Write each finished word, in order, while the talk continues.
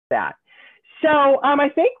that. So I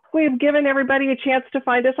think we've given everybody a chance to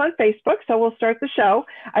find us on Facebook, so we'll start the show.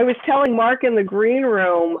 I was telling Mark in the green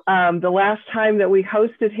room the last time that we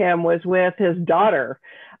hosted him was with his daughter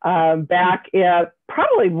back at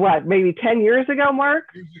probably, what, maybe 10 years ago, Mark?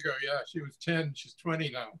 Years ago, yeah. She was 10, she's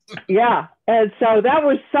 20 now. Yeah, and so that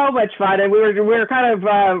was so much fun, and we were kind of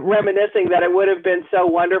reminiscing that it would have been so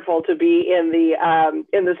wonderful to be in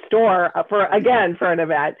the store for an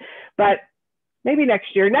event, but maybe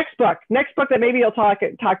next year, next book that maybe you'll talk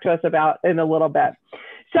to us about in a little bit.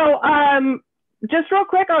 So just real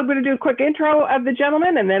quick, I'm going to do a quick intro of the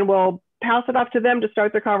gentleman, and then we'll pass it off to them to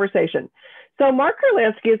start their conversation. So Mark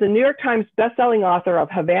Kurlansky is a New York Times bestselling author of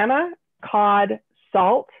Havana, Cod,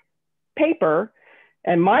 Salt, Paper,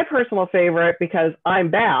 and my personal favorite, because I'm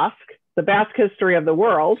Basque, The Basque History of the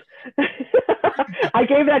World. I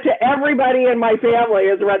gave that to everybody in my family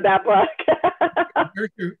has read that book.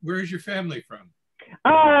 Where's your family from?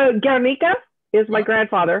 Guernica is my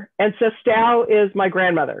grandfather, and Sestao is my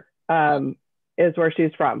grandmother, is where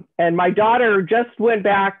she's from. And my daughter just went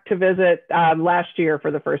back to visit last year for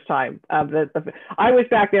the first time. I was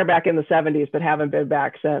back there back in the 70s, but haven't been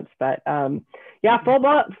back since. But yeah,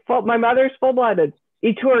 my mother's full-blooded.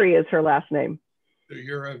 Ituri is her last name. So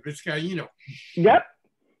you're a Vizcaíno. Yep.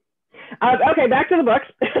 Okay, back to the books.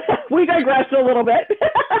 We digressed a little bit.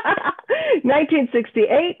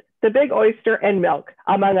 1968, The Big Oyster and Milk,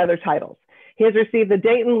 among other titles. He has received the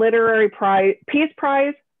Dayton Literary Peace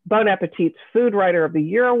Prize, Bon Appetit's Food Writer of the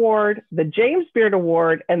Year Award, the James Beard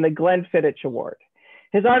Award, and the Glenn Fittich Award.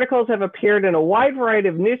 His articles have appeared in a wide variety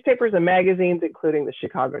of newspapers and magazines, including the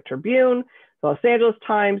Chicago Tribune, the Los Angeles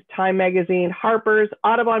Times, Time Magazine, Harper's,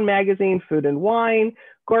 Audubon Magazine, Food and Wine,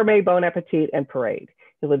 Gourmet, Bon Appetit, and Parade.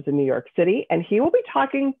 He lives in New York City, and he will be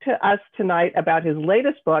talking to us tonight about his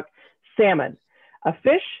latest book, Salmon, A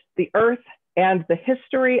Fish, the Earth, and the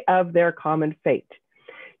History of Their Common Fate.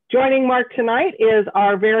 Joining Mark tonight is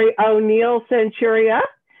our very own Neil Senturia.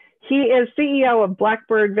 He is CEO of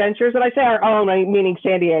Blackbird Ventures, and I say our own, meaning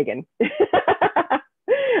San Diegan.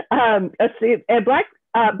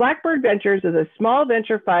 Blackbird Ventures is a small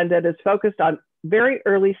venture fund that is focused on very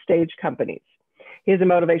early stage companies. He is a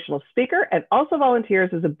motivational speaker and also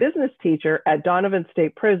volunteers as a business teacher at Donovan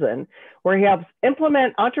State Prison, where he helps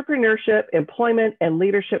implement entrepreneurship, employment, and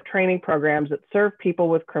leadership training programs that serve people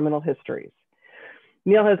with criminal histories.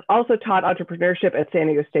 Neil has also taught entrepreneurship at San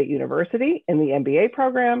Diego State University in the MBA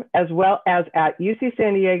program, as well as at UC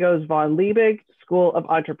San Diego's Von Liebig School of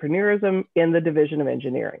Entrepreneurism in the Division of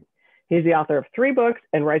Engineering. He's the author of 3 books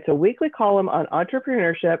and writes a weekly column on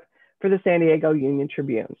entrepreneurship for the San Diego Union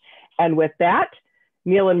Tribune. And with that,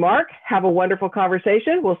 Neil and Mark, have a wonderful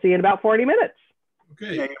conversation. We'll see you in about 40 minutes.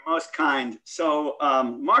 Okay. Yeah, you're most kind. So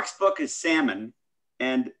Mark's book is Salmon,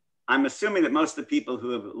 and I'm assuming that most of the people who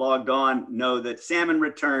have logged on know that salmon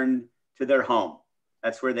return to their home.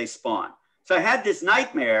 That's where they spawn. So I had this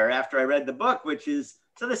nightmare after I read the book, which is,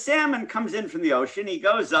 so the salmon comes in from the ocean, he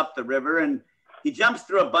goes up the river and he jumps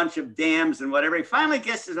through a bunch of dams and whatever. He finally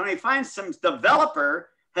gets to, when he finds some developer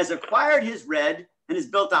has acquired his red and has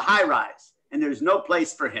built a high rise, and there's no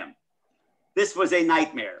place for him. This was a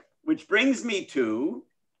nightmare, which brings me to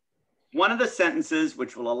one of the sentences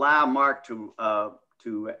which will allow Mark to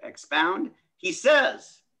expound. He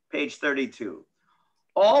says, page 32,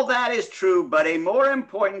 all that is true, but a more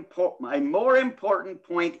important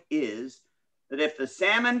point is that if the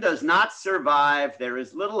salmon does not survive, there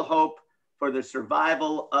is little hope for the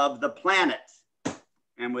survival of the planet.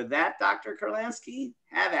 And with that, Dr. Kurlansky,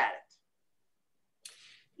 have at it.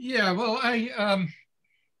 Yeah, well, I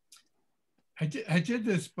did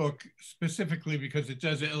this book specifically because it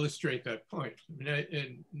does illustrate that point. I mean,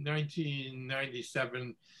 in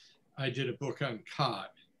 1997, I did a book on cod.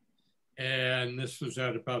 And this was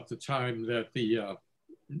at about the time that the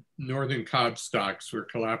northern cod stocks were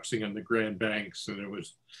collapsing on the Grand Banks. And it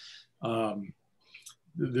was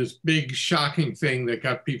this big shocking thing that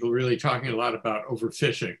got people really talking a lot about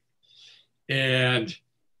overfishing. And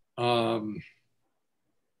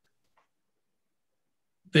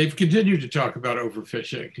they've continued to talk about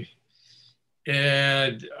overfishing.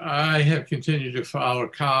 And I have continued to follow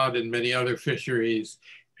cod and many other fisheries.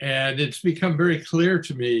 And it's become very clear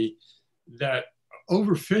to me that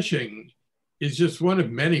overfishing is just one of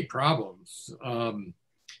many problems,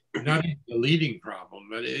 not even the leading problem.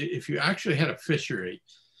 But if you actually had a fishery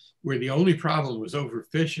where the only problem was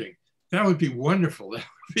overfishing, that would be wonderful. That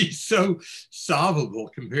would be so solvable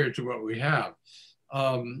compared to what we have.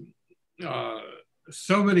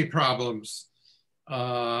 So many problems.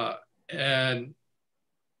 And,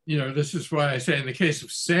 you know, this is why I say in the case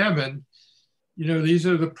of salmon, you know, these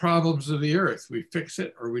are the problems of the earth. We fix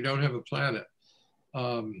it or we don't have a planet.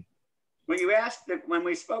 When you asked, when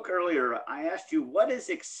we spoke earlier, I asked you what is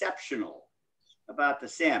exceptional about the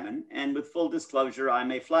salmon. And with full disclosure,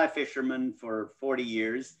 I'm a fly fisherman for 40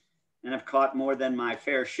 years and have caught more than my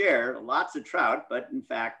fair share, lots of trout, but in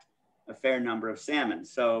fact, a fair number of salmon.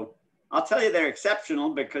 So I'll tell you they're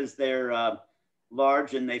exceptional because they're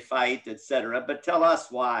large and they fight, etc. But tell us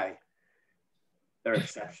why they're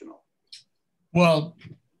exceptional. Well,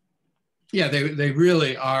 yeah, they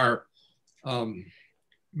really are. I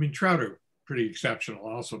mean, trout are pretty exceptional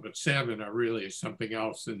also, but salmon are really something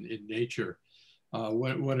else in nature.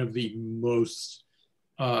 One of the most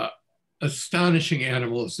astonishing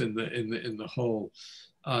animals in the whole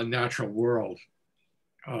natural world.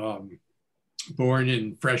 Born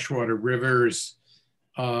in freshwater rivers,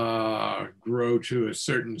 grow to a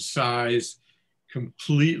certain size,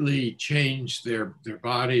 completely change their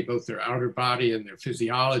body, both their outer body and their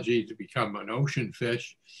physiology to become an ocean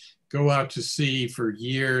fish, go out to sea for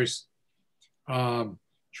years,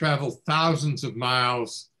 travel thousands of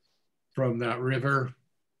miles from that river,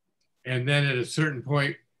 and then at a certain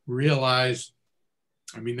point realize,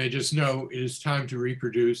 I mean, they just know it is time to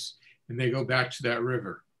reproduce, and they go back to that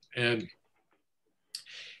river. And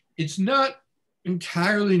it's not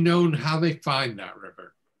entirely known how they find that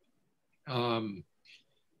river. Don't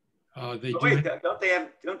they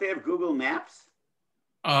have Google Maps?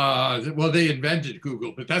 Well, they invented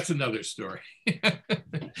Google, but that's another story.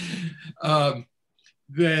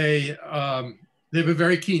 They have a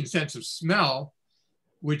very keen sense of smell,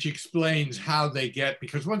 which explains how they get,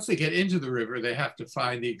 because once they get into the river, they have to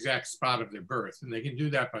find the exact spot of their birth, and they can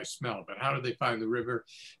do that by smell. But how do they find the river?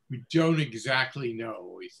 We don't exactly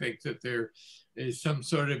know. We think that there is some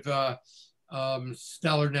sort of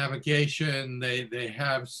stellar navigation. They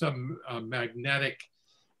have some magnetic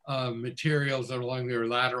materials along their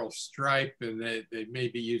lateral stripe, and they may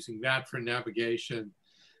be using that for navigation.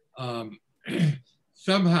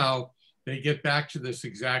 Somehow they get back to this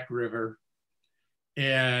exact river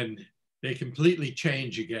and they completely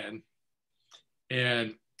change again.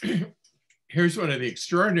 And here's one of the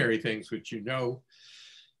extraordinary things, which you know,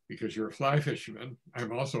 because you're a fly fisherman.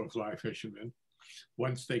 I'm also a fly fisherman.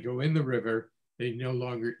 Once they go in the river, they no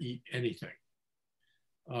longer eat anything,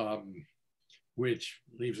 which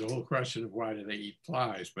leaves a whole question of why do they eat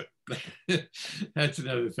flies, but that's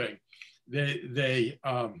another thing. If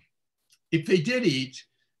they did eat,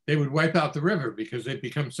 they would wipe out the river because they've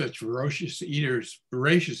become such voracious eaters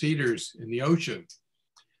in the ocean.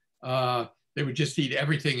 They would just eat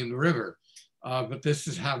everything in the river. But this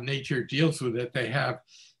is how nature deals with it. They have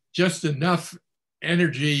just enough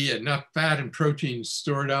energy, enough fat and protein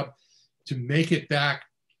stored up to make it back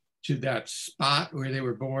to that spot where they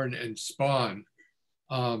were born and spawn.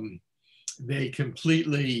 They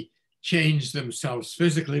completely change themselves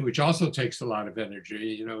physically, which also takes a lot of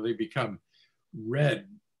energy. You know, they become red.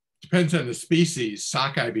 Depends on the species.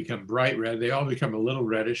 Sockeye become bright red. They all become a little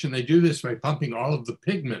reddish, and they do this by pumping all of the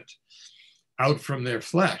pigment out from their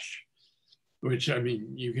flesh, which, I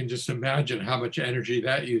mean, you can just imagine how much energy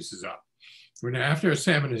that uses up. When after a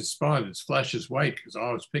salmon has spawned, its flesh is white because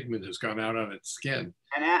all its pigment has gone out on its skin.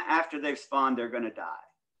 And after they've spawned, they're going to die.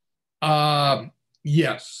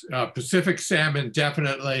 Yes, Pacific salmon,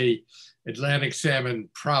 definitely. Atlantic salmon,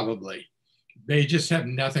 probably. They just have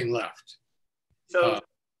nothing left. So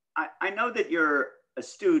I know that you're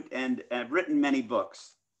astute and have written many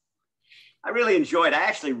books. I really enjoyed, I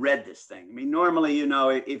actually read this thing. I mean, normally, you know,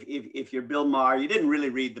 if you're Bill Maher, you didn't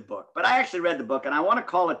really read the book, but I actually read the book, and I want to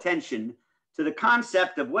call attention to the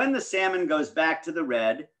concept of when the salmon goes back to the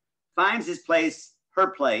red, finds his place, her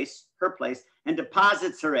place, and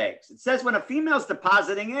deposits her eggs. It says when a female's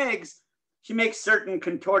depositing eggs, she makes certain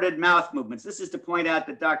contorted mouth movements. This is to point out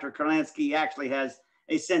that Dr. Kurlansky actually has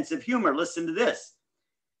a sense of humor. Listen to this.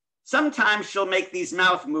 Sometimes she'll make these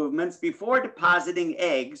mouth movements before depositing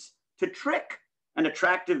eggs to trick an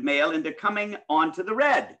attractive male into coming onto the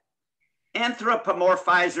red.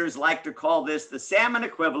 Anthropomorphizers like to call this the salmon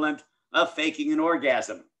equivalent of faking an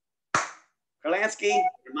orgasm. Kurlansky,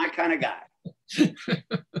 you're my kind of guy.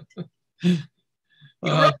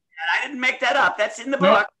 I didn't make that up. That's in the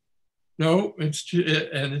book. No, it's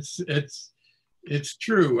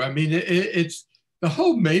true. I mean, it's the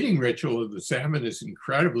whole mating ritual of the salmon is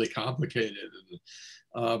incredibly complicated,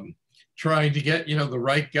 and trying to get, you know, the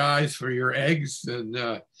right guys for your eggs, and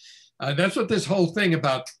that's what this whole thing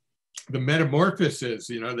about the metamorphosis is.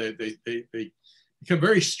 You know, they become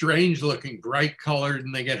very strange looking, bright colored,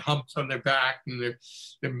 and they get humps on their back, and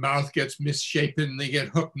their mouth gets misshapen, and they get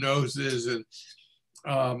hooked noses, and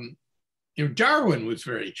you know, Darwin was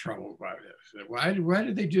very troubled by this. Why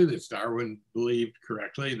did they do this? Darwin believed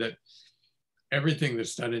correctly that everything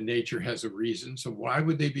that's done in nature has a reason. So why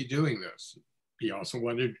would they be doing this? He also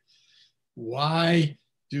wondered, why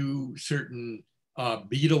do certain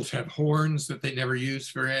beetles have horns that they never use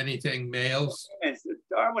for anything, males? So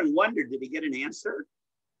Darwin wondered, did he get an answer?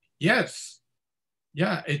 Yes.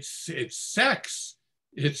 Yeah, it's sex.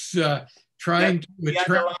 It's trying to the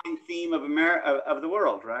underlying theme of of the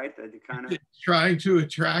world, right? The kind of trying to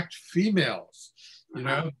attract females. You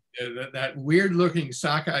know, that weird looking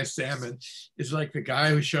sockeye salmon is like the guy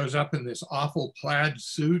who shows up in this awful plaid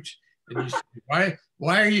suit. And you say,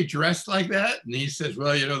 why are you dressed like that? And he says,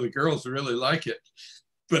 well, you know, the girls really like it,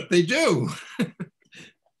 but they do.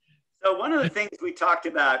 So one of the things we talked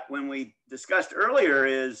about when we discussed earlier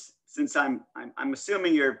is, since I'm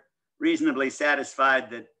assuming you're reasonably satisfied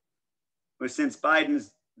that, or since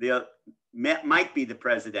Biden's might be the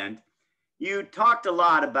president, you talked a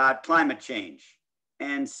lot about climate change.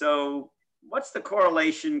 And so what's the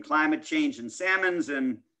correlation, climate change and salmons,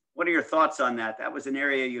 and what are your thoughts on that? That was an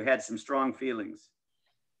area you had some strong feelings.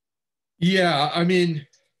 Yeah, I mean,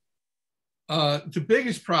 the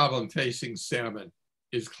biggest problem facing salmon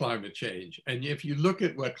is climate change. And if you look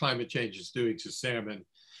at what climate change is doing to salmon,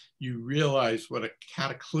 you realize what a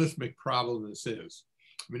cataclysmic problem this is.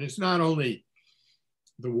 I mean, it's not only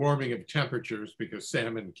the warming of temperatures, because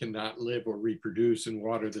salmon cannot live or reproduce in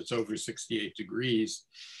water that's over 68 degrees.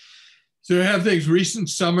 So you have these recent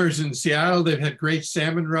summers in Seattle, they've had great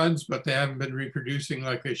salmon runs, but they haven't been reproducing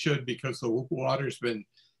like they should because the water's been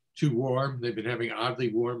too warm. They've been having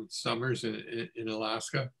oddly warm summers in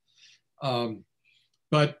Alaska.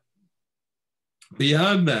 But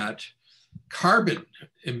beyond that, carbon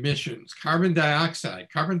emissions, carbon dioxide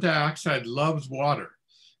loves water.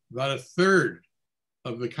 About a third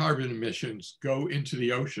of the carbon emissions go into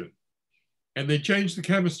the ocean, and they change the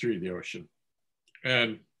chemistry of the ocean.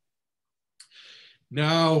 And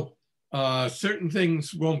now certain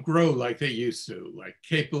things won't grow like they used to, like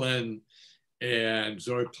capelin and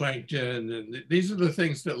zooplankton. And these are the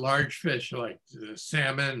things that large fish like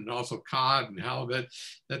salmon and also cod and halibut,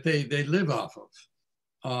 that they live off of.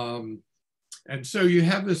 And so you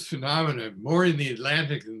have this phenomenon more in the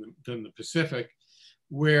Atlantic than the Pacific,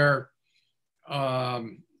 where,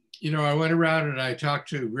 you know, I went around and I talked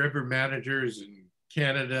to river managers in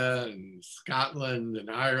Canada and Scotland and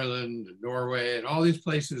Ireland and Norway and all these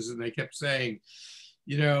places, and they kept saying,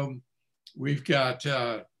 you know, we've got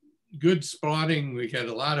good spawning, we got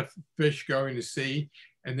a lot of fish going to sea,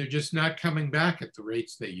 and they're just not coming back at the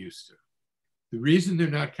rates they used to. The reason they're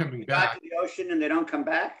not coming back to the ocean and they don't come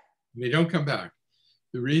back? They don't come back.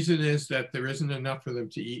 The reason is that there isn't enough for them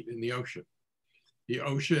to eat in the ocean. The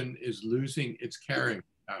ocean is losing its carrying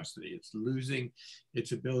capacity. It's losing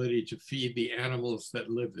its ability to feed the animals that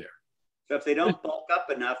live there. So if they don't bulk up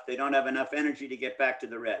enough, they don't have enough energy to get back to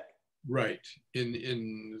the red. Right.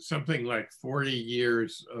 In something like 40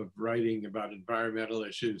 years of writing about environmental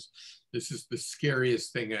issues, this is the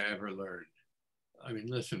scariest thing I ever learned. I mean,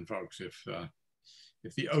 listen, folks,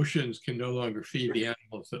 if the oceans can no longer feed the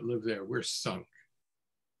animals that live there, we're sunk.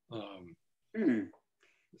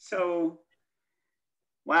 So,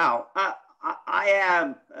 wow. I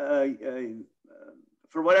am,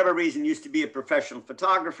 for whatever reason, used to be a professional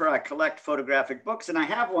photographer. I collect photographic books, and I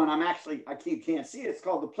have one. You can't see it. It's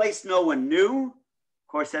called The Place No One Knew. Of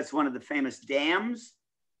course, that's one of the famous dams.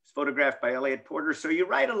 It's photographed by Elliot Porter. So you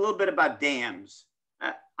write a little bit about dams.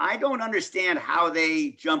 I don't understand how they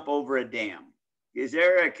jump over a dam.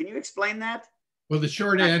 Can you explain that? Well, the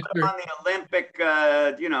short answer on the Olympic,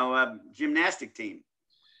 gymnastic team.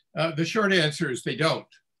 The short answer is they don't.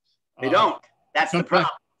 They don't. That's the problem.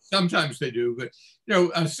 Sometimes they do, but you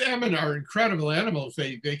know, salmon are incredible animals.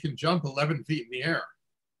 They can jump 11 feet in the air,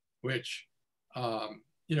 which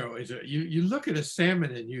you know, you look at a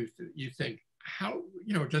salmon and you think, how,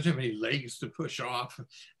 you know, it doesn't have any legs to push off.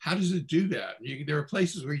 How does it do that? There are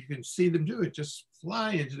places where you can see them do it, just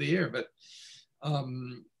fly into the air, but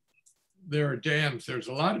there are dams. There's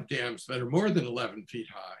a lot of dams that are more than 11 feet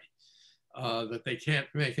high that they can't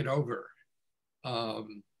make it over.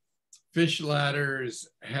 Fish ladders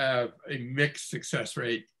have a mixed success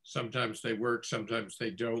rate. Sometimes they work, sometimes they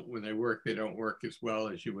don't. When they work, they don't work as well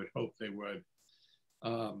as you would hope they would.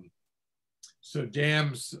 So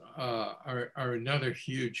dams are another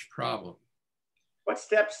huge problem. What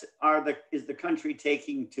steps is the country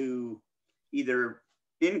taking to either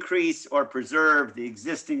increase or preserve the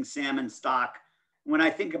existing salmon stock? When I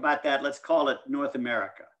think about that, let's call it North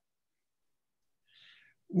America.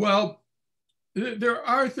 Well, there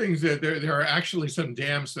are things that there are actually some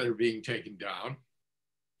dams that are being taken down.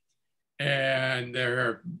 And there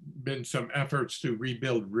have been some efforts to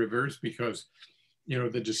rebuild rivers because, you know,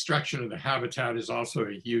 the destruction of the habitat is also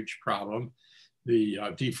a huge problem. The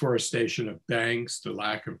deforestation of banks, the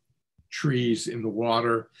lack of trees in the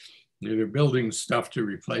water, you know, they're building stuff to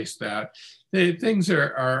replace that. Things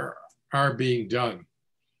are being done.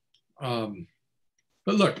 But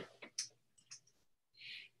look,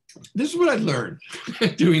 this is what I learned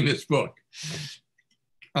doing this book.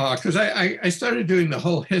 Because I started doing the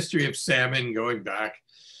whole history of salmon going back,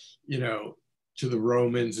 you know, to the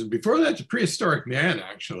Romans, and before that to prehistoric man,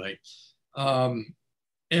 actually.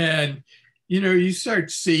 And, you know, you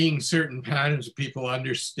start seeing certain patterns. People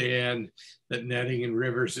understand that netting in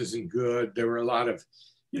rivers isn't good. There were a lot of,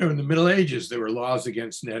 you know, in the Middle Ages, there were laws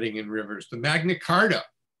against netting in rivers. The Magna Carta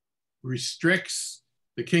restricts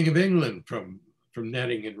the King of England from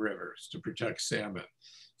netting in rivers to protect salmon.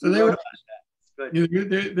 So they were, you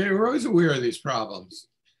know, they were always aware of these problems.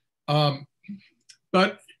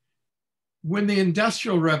 But when the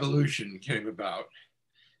Industrial Revolution came about,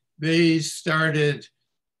 they started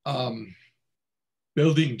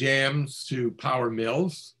building dams to power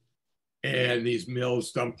mills, and these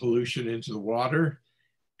mills dump pollution into the water.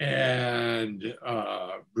 And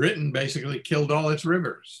Britain basically killed all its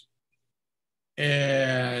rivers.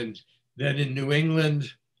 And then in New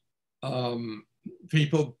England,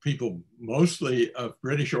 people mostly of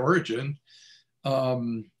British origin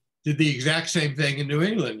did the exact same thing in New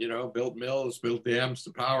England, you know, built mills, built dams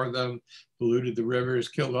to power them, polluted the rivers,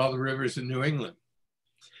 killed all the rivers in New England.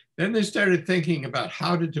 Then they started thinking about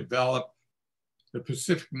how to develop the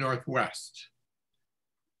Pacific Northwest.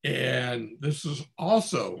 And this was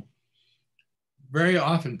also very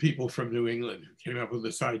often people from New England who came up with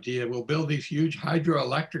this idea. We'll build these huge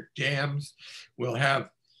hydroelectric dams. We'll have,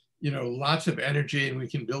 you know, lots of energy, and we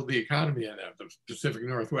can build the economy on that. The Pacific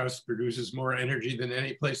Northwest produces more energy than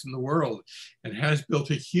any place in the world and has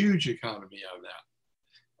built a huge economy on that.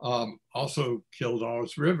 Also killed all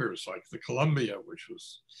its rivers, like the Columbia, which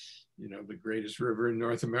was, you know, the greatest river in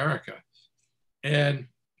North America. And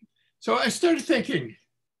so I started thinking,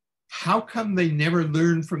 how come they never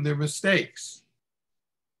learn from their mistakes?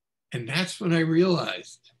 And that's when I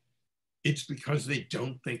realized it's because they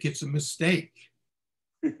don't think it's a mistake.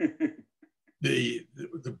 The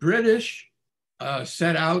British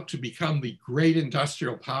set out to become the great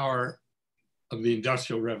industrial power of the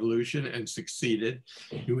Industrial Revolution and succeeded.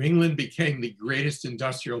 New England became the greatest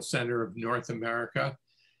industrial center of North America.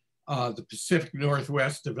 The Pacific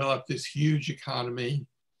Northwest developed this huge economy.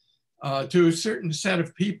 To a certain set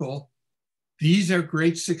of people, these are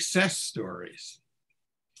great success stories.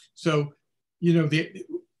 So, you know,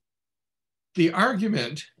 the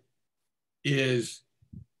argument is,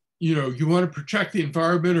 you know, you want to protect the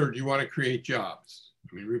environment or do you want to create jobs?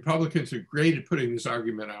 I mean, Republicans are great at putting this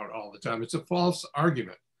argument out all the time. It's a false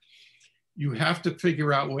argument. You have to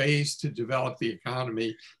figure out ways to develop the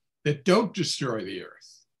economy that don't destroy the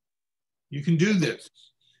earth. You can do this.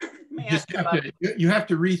 You have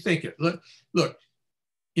to rethink it. Look,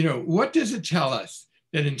 you know, what does it tell us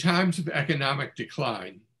that in times of economic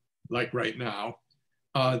decline, like right now,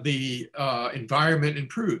 the environment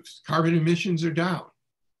improves, carbon emissions are down.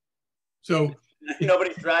 So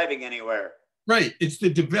nobody's driving anywhere. Right, it's the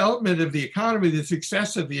development of the economy, the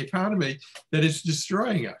success of the economy that is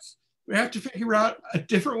destroying us. We have to figure out a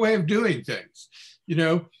different way of doing things. You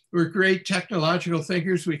know, we're great technological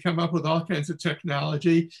thinkers. We come up with all kinds of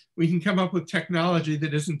technology. We can come up with technology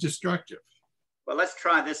that isn't destructive. Well, let's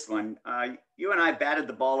try this one. You and I batted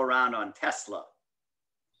the ball around on Tesla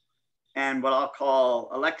and what I'll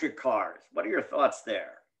call electric cars. What are your thoughts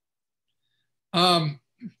there?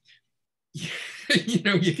 You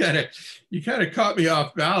know, you kind of caught me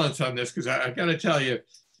off balance on this because I got to tell you,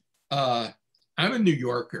 I'm a New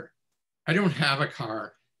Yorker. I don't have a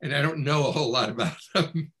car and I don't know a whole lot about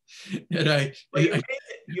them. And I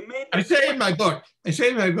say in my book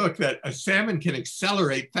that a salmon can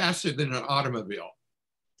accelerate faster than an automobile.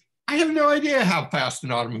 I have no idea how fast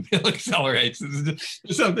an automobile accelerates.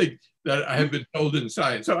 It's something that I have been told in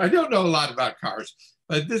science. So I don't know a lot about cars,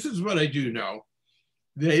 but this is what I do know.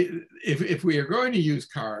 If we are going to use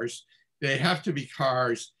cars, they have to be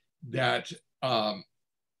cars that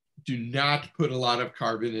do not put a lot of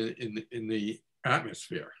carbon in the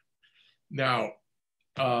atmosphere. Now,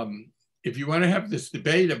 if you want to have this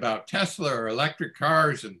debate about Tesla or electric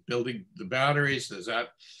cars and building the batteries, does that,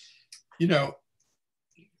 you know,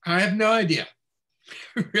 I have no idea,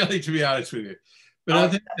 really, to be honest with you. But I'll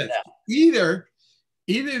think this,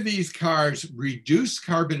 either these cars reduce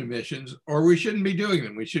carbon emissions or we shouldn't be doing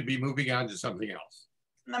them. We should be moving on to something else.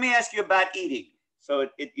 Let me ask you about eating. So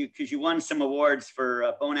because you won some awards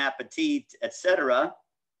for Bon Appetit, etc.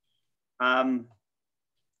 Do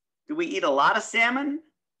we eat a lot of salmon?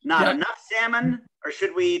 Not enough salmon? Or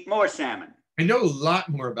should we eat more salmon? I know a lot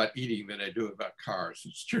more about eating than I do about cars.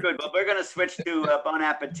 It's true. Good. Well, we're going to switch to Bon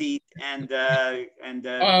Appetit and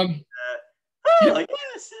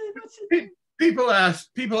people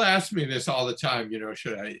ask me this all the time. You know,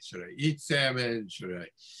 should I eat salmon? Should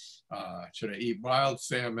I eat wild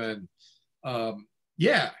salmon?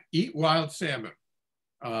 Yeah, eat wild salmon.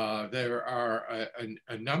 There are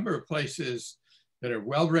a number of places that are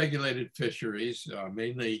well-regulated fisheries,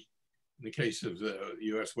 mainly in the case of the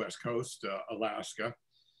U.S. West Coast, Alaska.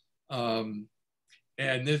 And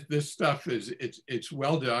this stuff it's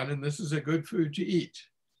well done, and this is a good food to eat.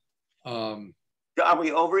 Are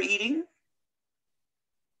we overeating?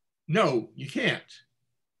 No, you can't.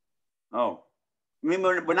 Oh, I mean,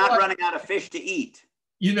 we're not running out of fish to eat.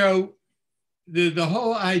 You know, the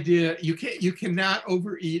whole idea, you cannot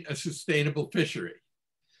overeat a sustainable fishery.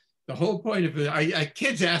 The whole point of it,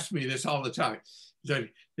 kids ask me this all the time.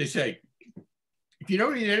 They say, if you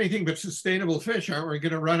don't eat anything but sustainable fish, aren't we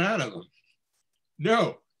going to run out of them?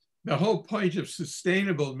 No, the whole point of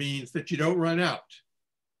sustainable means that you don't run out.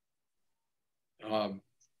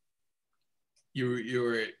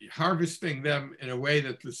 You're harvesting them in a way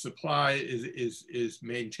that the supply is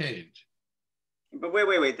maintained. But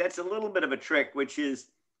wait, that's a little bit of a trick, which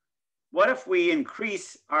is, what if we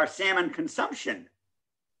increase our salmon consumption?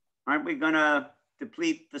 Aren't we going to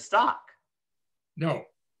deplete the stock? No.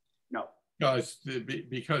 No. Because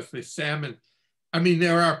the salmon, I mean,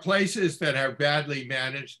 there are places that are badly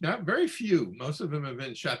managed, not very few. Most of them have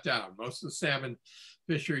been shut down. Most of the salmon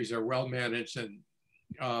fisheries are well managed, and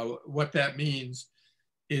what that means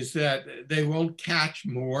is that they won't catch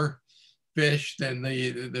more fish than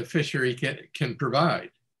the fishery can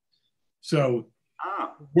provide. So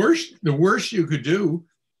the worst you could do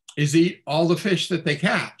is eat all the fish that they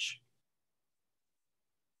catch,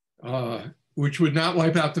 which would not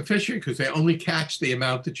wipe out the fishery because they only catch the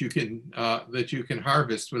amount that you can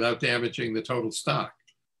harvest without damaging the total stock.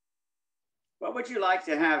 What would you like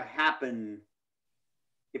to have happen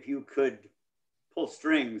if you could pull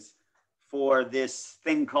strings for this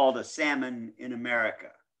thing called a salmon in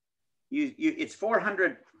America? It's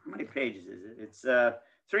 400, how many pages is it? It's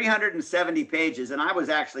 370 pages, and I was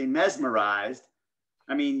actually mesmerized.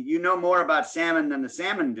 I mean, you know more about salmon than the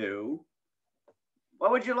salmon do.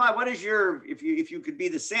 What would you like? What is your, if you could be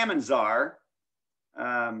the salmon czar?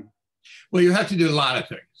 Well, you have to do a lot of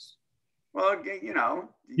things. Well, you know.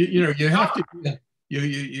 You have to.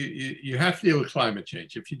 You have to deal with climate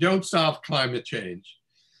change. If you don't solve climate change,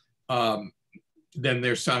 then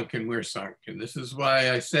they're sunk and we're sunk. And this is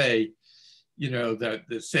why I say, that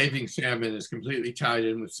the saving salmon is completely tied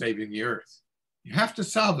in with saving the earth. You have to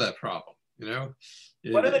solve that problem.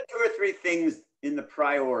 What are the 2 or 3 things in the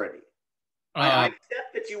priority? I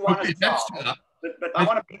accept that you want to solve, but I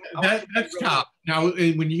want to be. That's top. Now,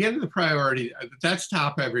 when you get into the priority, that's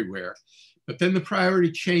top everywhere. But then the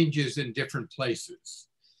priority changes in different places.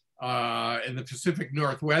 In the Pacific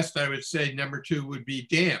Northwest, I would say number 2 would be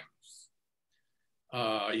dams.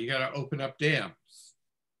 You got to open up dams.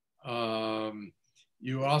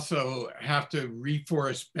 You also have to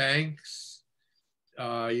reforest banks.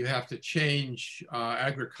 You have to change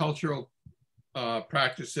agricultural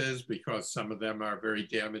practices because some of them are very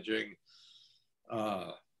damaging.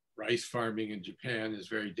 Rice farming in Japan is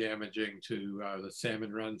very damaging to the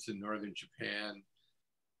salmon runs in northern Japan.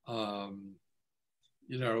 So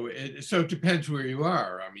it depends where you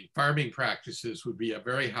are. I mean, farming practices would be a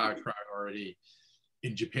very high priority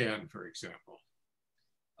in Japan, for example.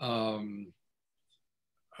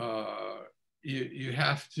 You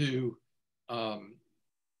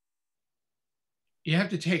have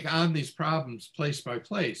to take on these problems place by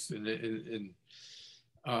place, and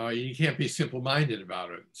you can't be simple-minded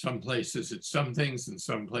about it. Some places it's some things, and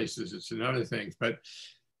some places it's another thing. But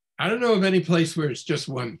I don't know of any place where it's just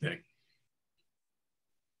one thing.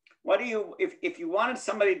 What do you, if you wanted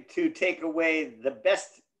somebody to take away the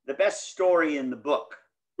best story in the book,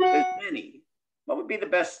 there's many, what would be the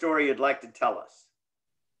best story you'd like to tell us?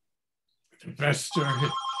 The best story.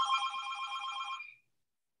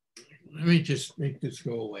 Let me just make this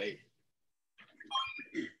go away.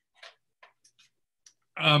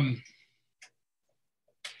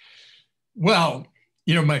 Well,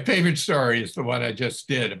 my favorite story is the one I just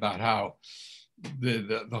did about how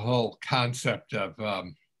the whole concept of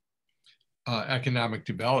economic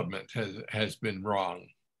development has been wrong.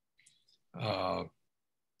 But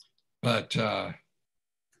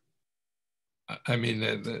I mean,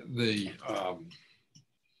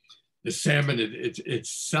 the salmon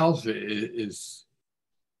itself is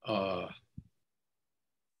an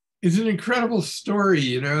incredible story,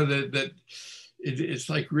 you know, that it's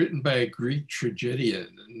like written by a Greek tragedian.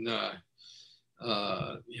 And,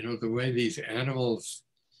 you know, the way these animals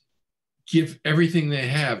give everything they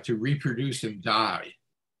have to reproduce and die.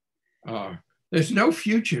 There's no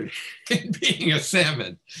future in being a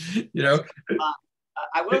salmon, you know.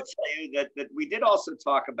 I will tell you that we did also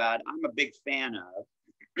talk about, I'm a big fan of.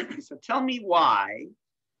 So tell me why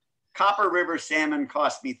Copper River salmon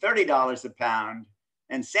cost me $30 a pound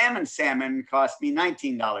and salmon cost me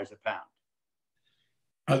 $19 a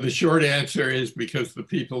pound. The short answer is because the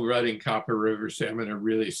people running Copper River salmon are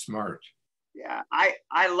really smart. Yeah,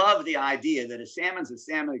 I love the idea that a salmon's a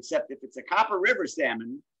salmon, except if it's a Copper River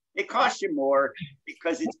salmon, it costs you more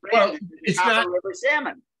because it's branded as Copper River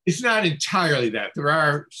salmon. It's not entirely that. There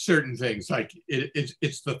are certain things, like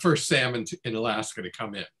it's the first salmon in Alaska to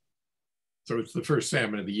come in. So it's the first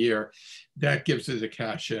salmon of the year. That gives it a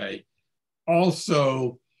cachet.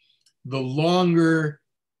 Also, the longer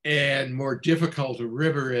and more difficult a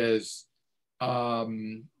river is,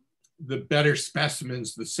 the better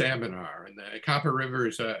specimens the salmon are. And the Copper River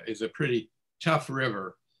is a pretty tough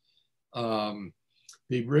river.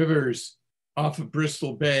 The rivers off of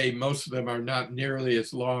Bristol Bay, most of them are not nearly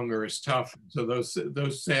as long or as tough. So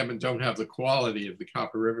those salmon don't have the quality of the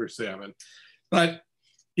Copper River salmon. But,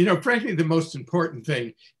 you know, frankly, the most important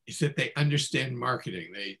thing is that they understand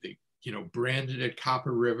marketing. They you know, branded it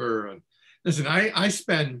Copper River. And listen, I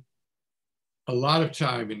spend a lot of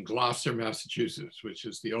time in Gloucester, Massachusetts, which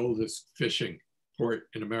is the oldest fishing port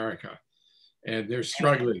in America. And they're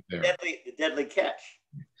struggling there. The deadly catch.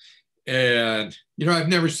 And, you know, I've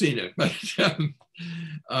never seen it, but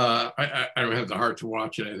I don't have the heart to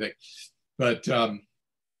watch it, I think. But,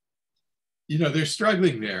 you know, they're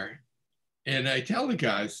struggling there. And I tell the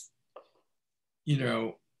guys, you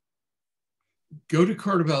know, go to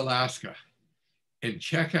Cordova, Alaska, and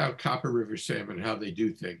check out Copper River salmon, how they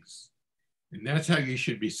do things. And that's how you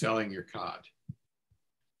should be selling your cod.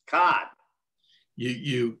 Cod.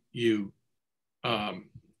 You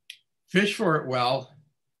fish for it well.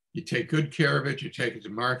 You take good care of it. You take it to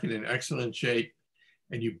market in excellent shape,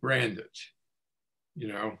 and you brand it. You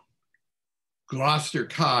know, Gloucester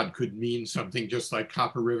cod could mean something just like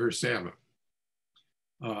Copper River salmon.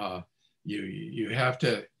 You have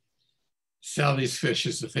to sell these fish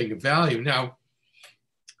as a thing of value. Now,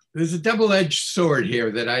 there's a double-edged sword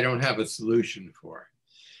here that I don't have a solution for.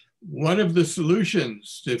 One of the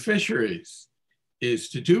solutions to fisheries is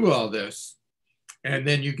to do all this, and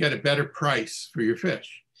then you get a better price for your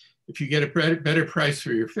fish. If you get a better price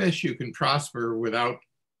for your fish, you can prosper without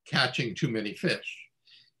catching too many fish.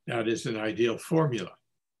 That is an ideal formula.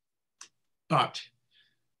 But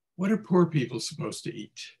what are poor people supposed to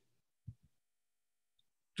eat?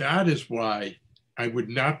 That is why I would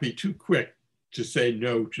not be too quick to say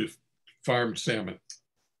no to farmed salmon,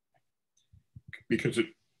 because it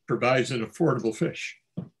provides an affordable fish.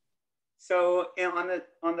 So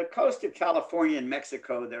on the coast of California and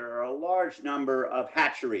Mexico, there are a large number of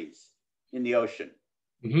hatcheries in the ocean.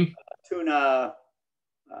 Mm-hmm. Tuna,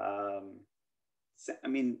 I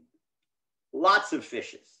mean, lots of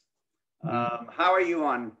fishes. How are you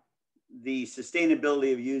on the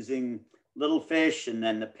sustainability of using little fish and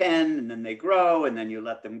then the pen, and then they grow, and then you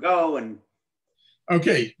let them go? And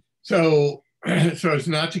okay, so as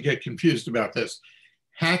not to get confused about this,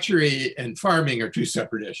 hatchery and farming are two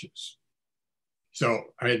separate issues. So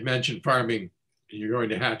I had mentioned farming, and you're going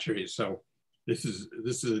to hatcheries. So this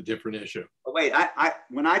is a different issue. But wait,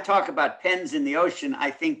 when I talk about pens in the ocean,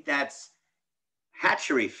 I think that's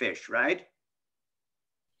hatchery fish, right?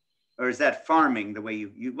 Or is that farming the way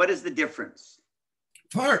you what is the difference?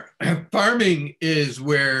 Farming is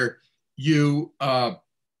where you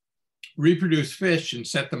reproduce fish and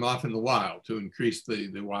set them off in the wild to increase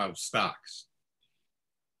the wild stocks.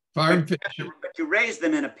 Farm fish. But you raise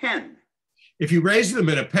them in a pen. If you raise them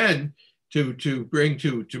in a pen to bring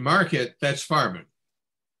to market, that's farming.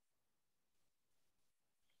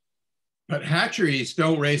 But hatcheries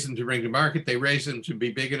don't raise them to bring to market. They raise them to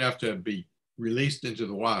be big enough to be released into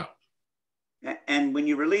the wild. And when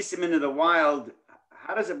you release them into the wild,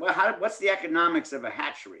 what's the economics of a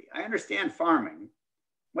hatchery? I understand farming.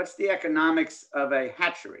 What's the economics of a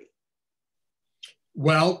hatchery?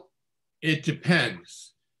 Well, it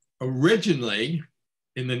depends. Originally,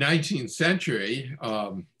 in the 19th century,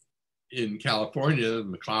 in California, the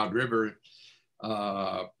McCloud River,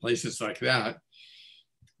 places like that,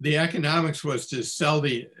 the economics was to sell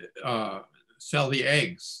the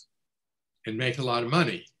eggs and make a lot of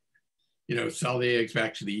money. you know, sell the eggs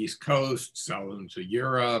back to the East Coast, sell them to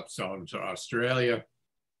Europe, sell them to Australia.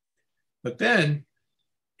 But then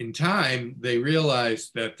in time, they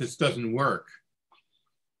realized that this doesn't work,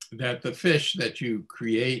 that the fish that you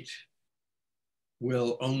create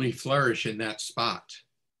will only flourish in that spot.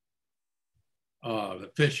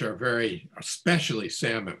 The fish are very, especially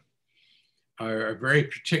salmon, are very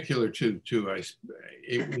particular to a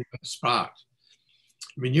spot.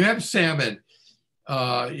 I mean, you have salmon,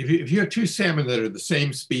 if you have two salmon that are the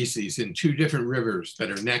same species in two different rivers that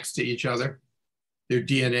are next to each other, their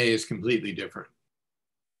DNA is completely different.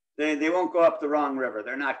 They won't go up the wrong river.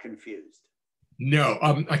 They're not confused. No,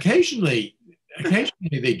 occasionally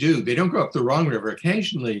they do. They don't go up the wrong river.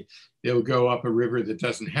 Occasionally they'll go up a river that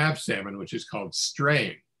doesn't have salmon, which is called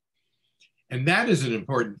straying. And that is an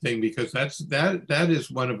important thing because that is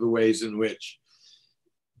one of the ways in which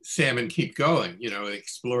salmon keep going, you know,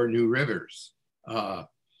 explore new rivers.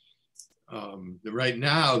 Right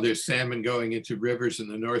now there's salmon going into rivers in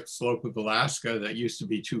the North Slope of Alaska that used to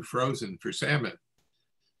be too frozen for salmon.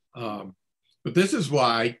 But this is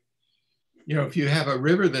why, you know, if you have a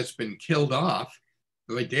river that's been killed off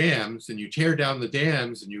by dams and you tear down the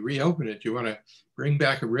dams and you reopen it, you want to bring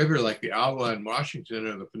back a river like the Alwa in Washington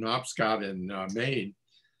or the Penobscot in Maine,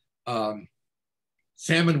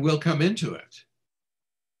 salmon will come into it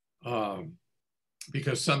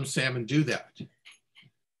because some salmon do that.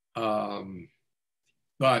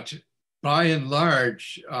 But by and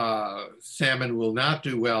large, salmon will not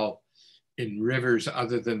do well in rivers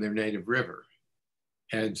other than their native river.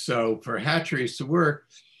 And so for hatcheries to work,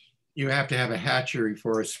 you have to have a hatchery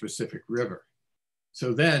for a specific river.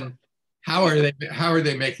 So then how are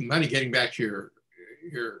they making money? Getting back to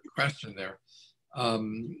your question there.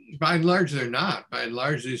 By and large, they're not. By and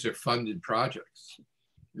large, these are funded projects.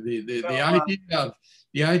 The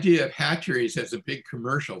idea of hatcheries as a big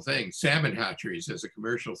commercial thing, salmon hatcheries as a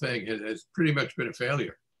commercial thing has pretty much been a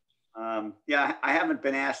failure. Yeah, I haven't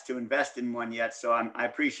been asked to invest in one yet, so I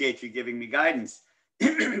appreciate you giving me guidance.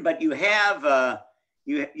 But you have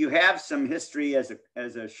some history as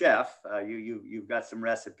a chef. You've got some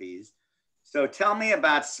recipes. So tell me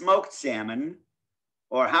about smoked salmon,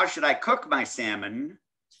 or how should I cook my salmon?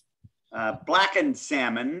 Blackened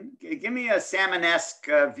salmon. Give me a salmon-esque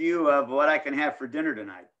view of what I can have for dinner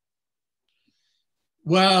tonight.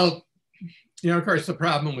 Well, you know, of course, the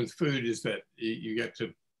problem with food is that you get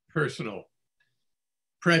to personal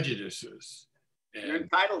prejudices. You're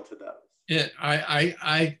entitled to those.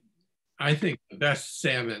 I think the best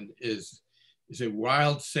salmon is a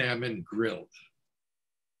wild salmon grilled.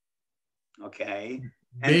 Okay.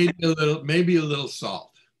 Maybe a little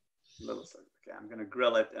salt. A little salt. Okay, I'm going to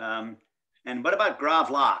grill it. And what about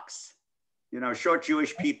gravlax? You know, short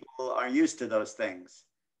Jewish people are used to those things.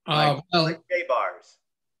 Like Zabar's.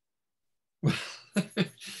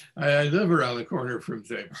 I live around the corner from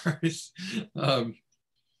Zabar's.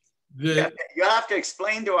 You have to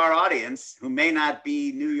explain to our audience, who may not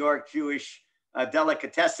be New York Jewish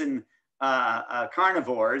delicatessen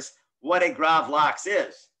carnivores, what a gravlax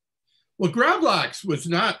is. Well, gravlax was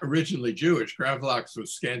not originally Jewish. Gravlax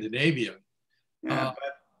was Scandinavian. Yeah,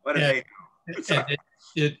 but what did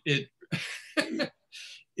they do?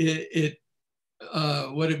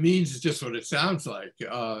 What it means is just what it sounds like.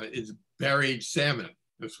 It's buried salmon.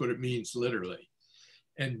 That's what it means literally.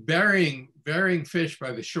 And burying fish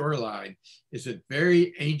by the shoreline is a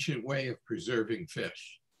very ancient way of preserving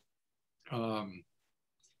fish.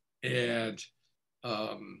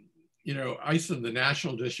 You know, Iceland, the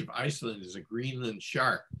national dish of Iceland is a Greenland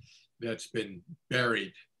shark that's been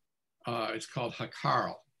buried. It's called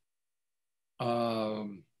hakarl.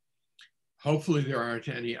 Hopefully there aren't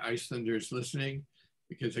any Icelanders listening,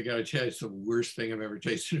 because I gotta tell you, it's the worst thing I've ever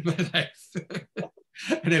tasted in my life.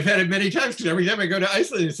 And I've had it many times, because every time I go to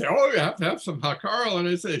Iceland, they say, oh, you have to have some hakarl. And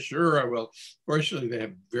I say, sure, I will. Fortunately, they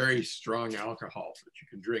have very strong alcohol that you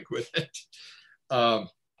can drink with it.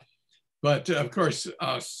 But of course,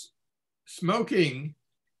 smoking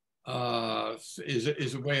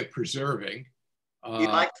is a way of preserving. Do you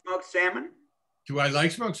like smoked salmon? Do I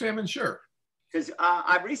like smoked salmon? Sure. Because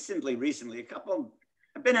I've recently,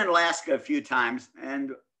 I've been in Alaska a few times,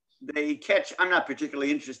 and they catch, I'm not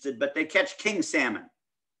particularly interested, but they catch king salmon.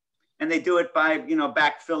 And they do it by, you know,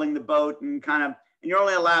 backfilling the boat and and you're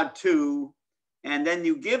only allowed 2. And then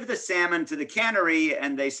you give the salmon to the cannery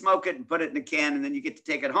and they smoke it and put it in a can, and then you get to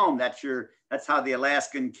take it home. That's how the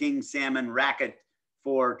Alaskan king salmon racket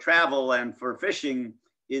for travel and for fishing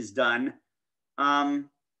is done.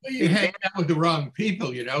 Well, you hang out with the wrong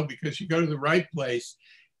people, you know, because you go to the right place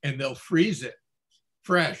and they'll freeze it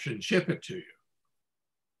fresh and ship it to you.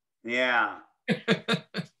 Yeah.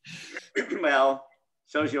 Well,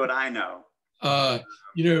 shows you what I know.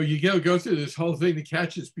 You know, you go through this whole thing to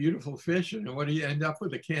catch this beautiful fish, and what do you end up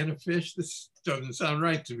with? A can of fish? This doesn't sound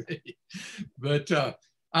right to me. But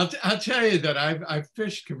I'll tell you that I've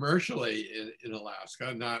fished commercially in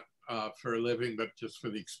Alaska, not for a living, but just for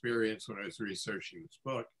the experience when I was researching this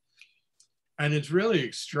book. And it's really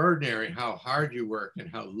extraordinary how hard you work and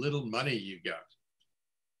how little money you get.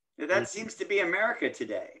 Yeah, that seems to be America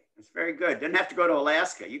today. It's very good. Doesn't have to go to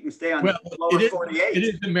Alaska. You can stay on the lower 48. It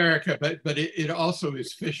is America, but it also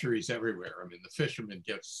is fisheries everywhere. I mean, the fishermen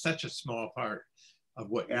get such a small part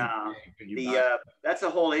of what you pay. That's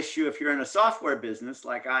a whole issue. If you're in a software business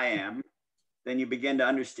like I am, then you begin to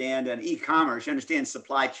understand, and e-commerce, you understand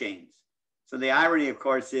supply chains. So the irony, of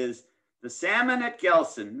course, is the salmon at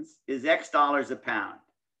Gelson's is X dollars a pound.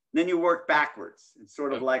 Then you work backwards. It's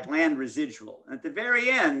sort of like land residual. And at the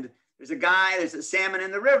very end, there's a salmon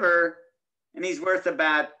in the river, and he's worth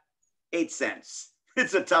about 8 cents.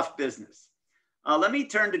 It's a tough business. Let me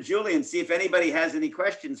turn to Julie and see if anybody has any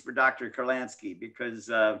questions for Dr. Kurlansky, because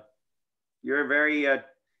you're a very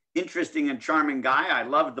interesting and charming guy. I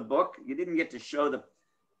loved the book. You didn't get to show the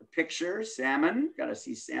picture, salmon. Got to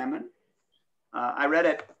see salmon. I read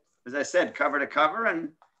it, as I said, cover to cover, and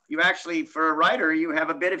you actually, for a writer, you have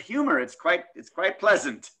a bit of humor. It's quite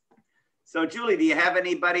pleasant. So, Julie, do you have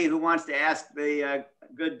anybody who wants to ask the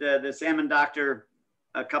salmon doctor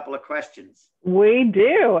a couple of questions? We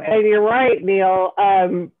do, and you're right, Neil.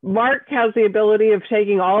 Mark has the ability of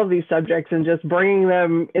taking all of these subjects and just bringing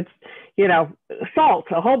them. It's, you know, salt,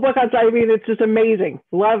 a whole book on salt. I mean, it's just amazing.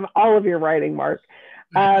 Love all of your writing, Mark.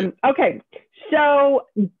 Okay, so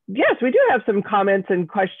yes, we do have some comments and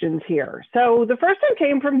questions here. So the first one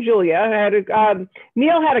came from Julia.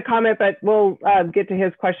 Neil had a comment, but we'll get to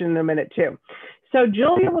his question in a minute too. So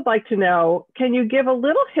Julia would like to know, can you give a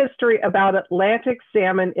little history about Atlantic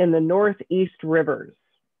salmon in the Northeast rivers?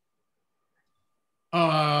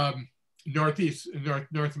 North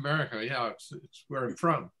America, yeah, it's where I'm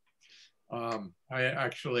from. I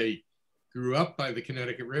actually grew up by the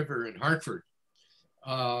Connecticut River in Hartford.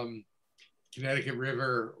 Connecticut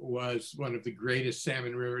River was one of the greatest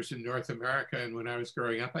salmon rivers in North America. And when I was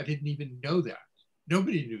growing up, I didn't even know that.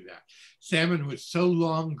 Nobody knew that. Salmon was so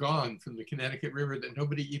long gone from the Connecticut River that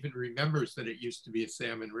nobody even remembers that it used to be a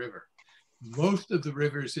salmon river. Most of the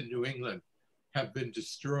rivers in New England have been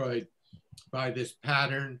destroyed by this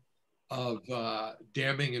pattern of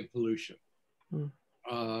damming and pollution.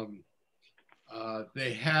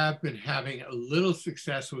 They have been having a little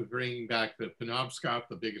success with bringing back the Penobscot,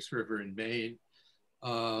 the biggest river in Maine,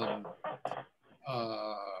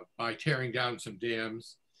 by tearing down some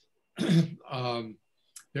dams.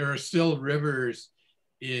 There are still rivers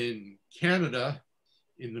in Canada,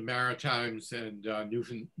 in the Maritimes and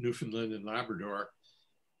Newfoundland and Labrador,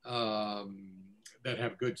 that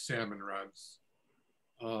have good salmon runs.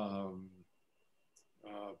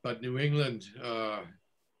 But New England,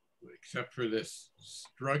 except for this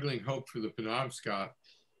struggling hope for the Penobscot,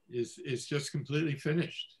 is just completely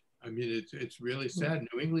finished. I mean, it's really sad.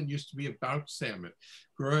 New England used to be about salmon.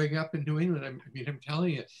 Growing up in New England, I mean, I'm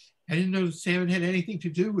telling you, I didn't know salmon had anything to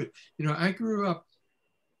do with, you know, I grew up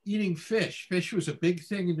eating fish. Fish was a big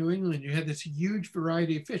thing in New England. You had this huge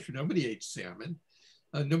variety of fish, but nobody ate salmon.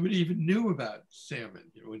 Nobody even knew about salmon.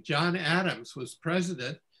 You know, when John Adams was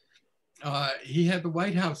president, he had the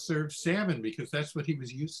White House serve salmon because that's what he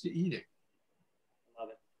was used to eating. Love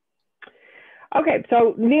it. Okay,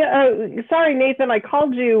 so Neil, sorry, Nathan, I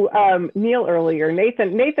called you Neil earlier.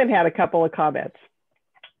 Nathan had a couple of comments.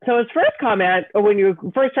 So his first comment, when you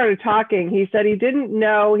first started talking, he said he didn't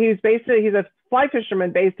know, he's a fly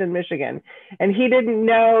fisherman based in Michigan, and he didn't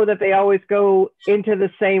know that they always go into the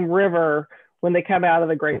same river when they come out of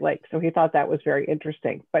the Great Lakes. So he thought that was very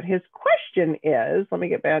interesting. But his question is, let me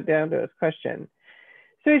get back down to his question.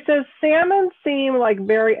 So he says, salmon seem like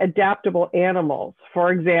very adaptable animals.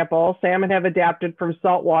 For example, salmon have adapted from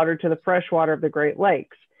saltwater to the freshwater of the Great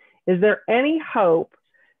Lakes. Is there any hope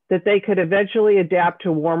that they could eventually adapt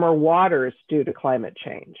to warmer waters due to climate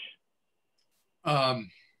change?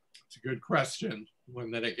 It's a good question,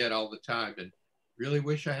 one that I get all the time and really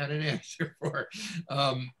wish I had an answer for.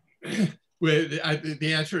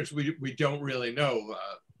 The answer is we don't really know.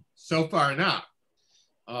 So far, not.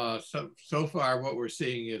 So far, what we're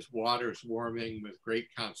seeing is waters warming with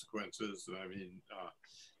great consequences. I mean,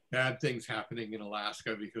 bad things happening in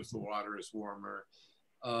Alaska because the water is warmer.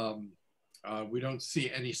 We don't see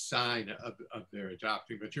any sign of their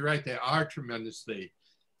adapting, but you're right, they are tremendously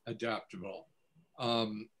adaptable.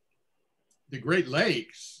 The Great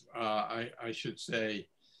Lakes, I should say,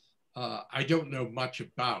 I don't know much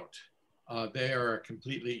about. they are a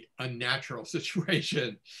completely unnatural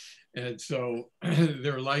situation. And so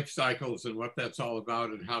their life cycles and what that's all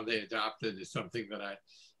about and how they adapted is something that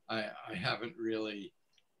I haven't really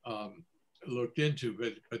looked into.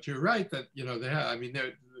 But you're right that, you know,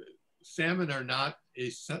 salmon are not a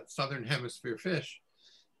Southern Hemisphere fish.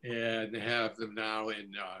 And they have them now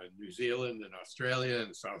in New Zealand and Australia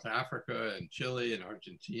and South Africa and Chile and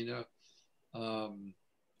Argentina.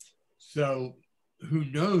 So who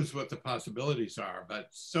knows what the possibilities are, but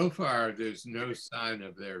so far there's no sign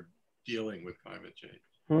of their dealing with climate change.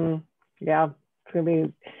 Yeah, it's gonna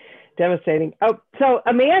be devastating. Oh, so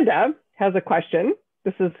Amanda has a question.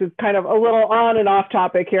 This is kind of a little on and off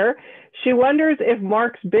topic here. She wonders if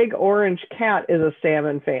Mark's big orange cat is a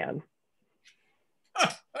salmon fan.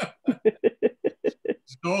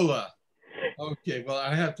 Zola. Okay, well,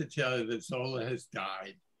 I have to tell you that Zola has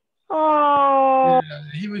died. Oh, yeah,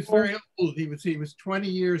 he was very old. He was 20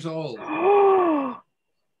 years old. Wow.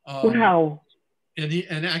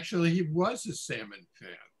 And actually he was a salmon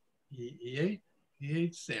fan. He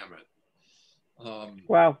ate salmon.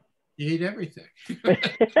 Wow. He ate everything.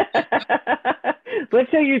 Live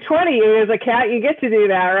till you're 20. As a cat, you get to do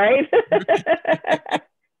that, right?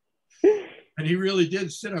 And he really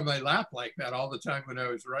did sit on my lap like that all the time when I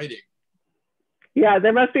was writing. Yeah,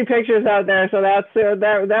 there must be pictures out there. So that's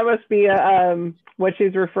that must be what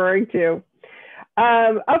she's referring to.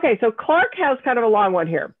 Okay, so Clark has kind of a long one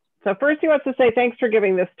here. So first he wants to say thanks for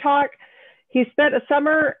giving this talk. He spent a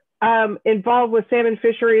summer involved with salmon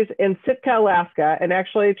fisheries in Sitka, Alaska, and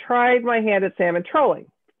actually tried my hand at salmon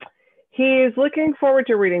trolling. He's looking forward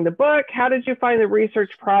to reading the book. How did you find the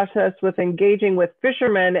research process with engaging with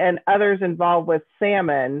fishermen and others involved with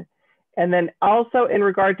salmon? And then also in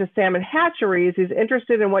regard to salmon hatcheries, he's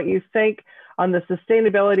interested in what you think on the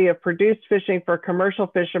sustainability of produced fishing for commercial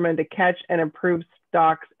fishermen to catch and improve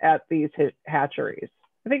stocks at these hatcheries.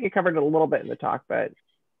 I think you covered it a little bit in the talk, but.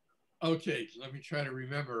 Okay, let me try to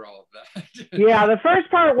remember all of that. Yeah, the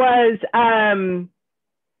first part was,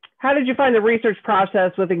 how did you find the research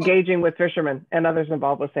process with engaging with fishermen and others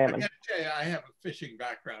involved with salmon? I gotta tell you, I have a fishing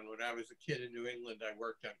background. When I was a kid in New England, I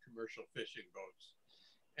worked on commercial fishing boats.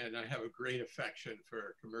 And I have a great affection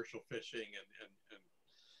for commercial fishing and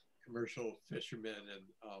commercial fishermen. And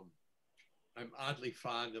I'm oddly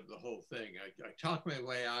fond of the whole thing. I talked my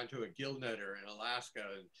way onto a gill netter in Alaska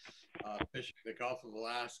and fishing the Gulf of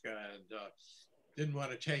Alaska, and didn't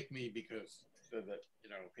want to take me because that, you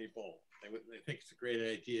know, people, they think it's a great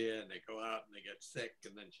idea and they go out and they get sick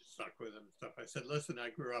and then she's stuck with them and stuff. I said, listen, I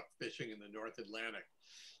grew up fishing in the North Atlantic.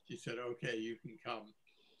 She said, okay, you can come.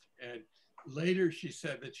 And later she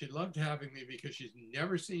said that she loved having me because she's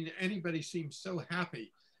never seen anybody seem so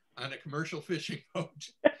happy on a commercial fishing boat.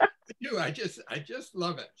 I just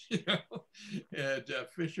love it, you know. And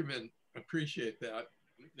fishermen appreciate that.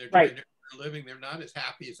 They're trying to earn a living. They're not as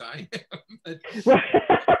happy as I am. But,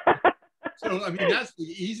 so I mean, that's the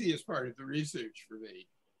easiest part of the research for me.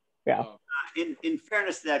 Yeah. In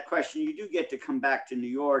fairness to that question, you do get to come back to New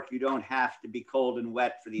York. You don't have to be cold and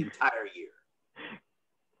wet for the entire year.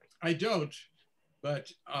 I don't,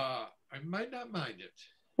 but I might not mind it.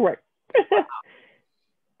 Right.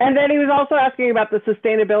 And then he was also asking about the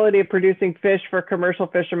sustainability of producing fish for commercial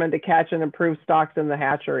fishermen to catch and improve stocks in the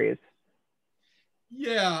hatcheries.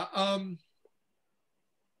 Yeah,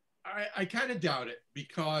 I kind of doubt it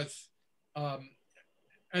because,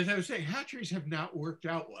 as I was saying, hatcheries have not worked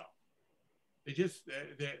out well.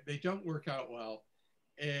 They don't work out well,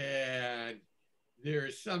 and there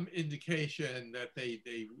is some indication that they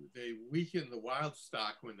weaken the wild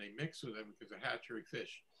stock when they mix with them because a hatchery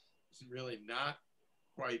fish is really not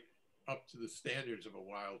quite up to the standards of a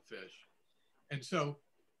wild fish. And so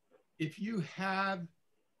if you have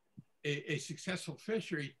a successful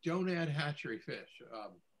fishery, don't add hatchery fish.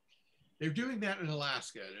 They're doing that in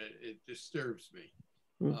Alaska. It disturbs me.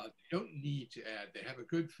 They don't need to add. They have a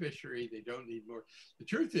good fishery. They don't need more. The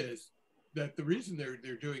truth is that the reason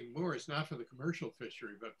they're doing more is not for the commercial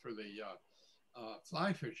fishery, but for the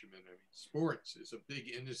fly fishermen. I mean, sports is a big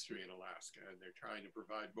industry in Alaska, and they're trying to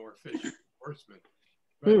provide more fish enforcement.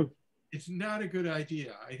 But it's not a good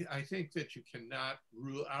idea. I think that you cannot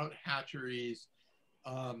rule out hatcheries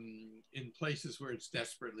in places where it's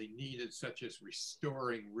desperately needed, such as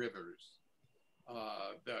restoring rivers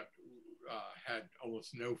that had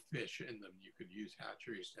almost no fish in them. You could use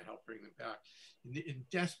hatcheries to help bring them back in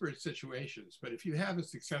desperate situations. But if you have a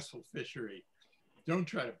successful fishery, don't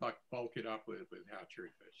try to bulk it up with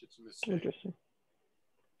hatchery fish. It's a mistake. Interesting.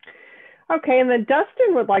 Okay, and then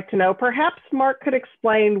Dustin would like to know, perhaps Mark could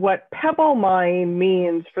explain what pebble mine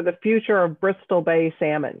means for the future of Bristol Bay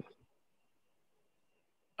salmon.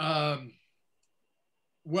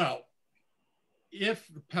 Well, if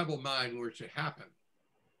the Pebble Mine were to happen,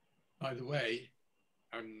 by the way,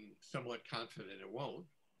 I'm somewhat confident it won't.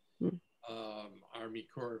 Army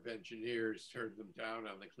Corps of Engineers turned them down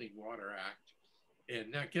on the Clean Water Act. And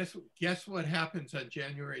now guess what happens on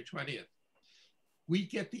January 20th? We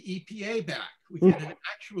get the EPA back. We get an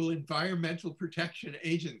actual environmental protection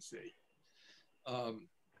agency.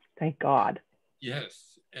 Thank God.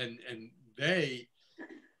 Yes, and they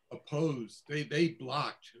opposed. They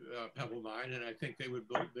blocked Pebble Mine, and I think they would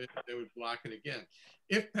block it again.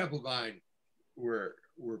 If Pebble Mine were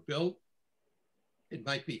built, it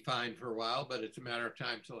might be fine for a while, but it's a matter of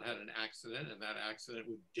time till it had an accident, and that accident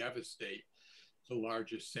would devastate the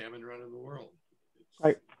largest salmon run in the world.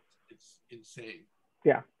 It's insane.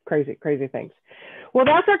 Yeah, crazy things. Well,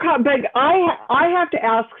 that's our big. I have to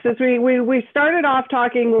ask, since we started off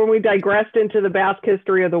talking when we digressed into the bass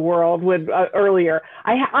history of the world with earlier.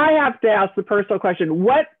 I have to ask the personal question: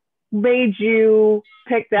 what made you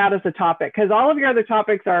pick that as a topic? Because all of your other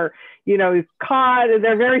topics are, cod, and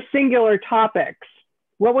they're very singular topics.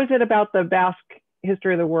 What was it about the bass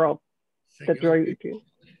history of the world that drew you to?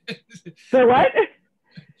 So what?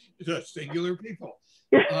 The singular people.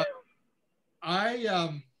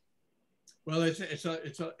 Well,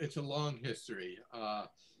 it's a long history.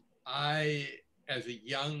 I, as a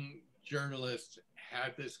young journalist,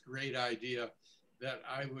 had this great idea that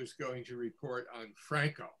I was going to report on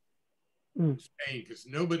Franco, Spain, because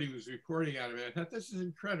nobody was reporting on him. And I thought, this is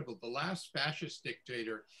incredible. The last fascist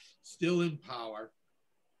dictator still in power.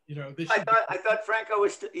 I thought Franco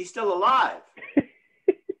was he's still alive.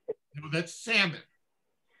 No, that's salmon.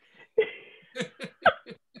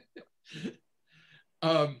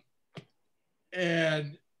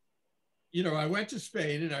 And I went to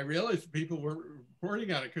Spain, and I realized people weren't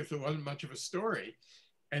reporting on it because there wasn't much of a story.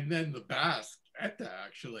 And then the Basque, ETA,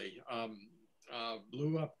 actually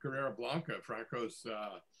blew up Carrera Blanca, Franco's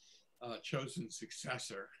chosen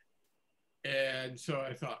successor. And so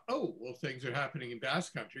I thought, oh, well, things are happening in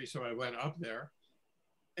Basque Country. So I went up there,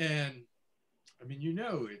 and I mean,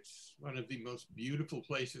 it's one of the most beautiful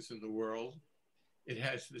places in the world. It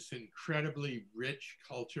has this incredibly rich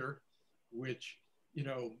culture, which,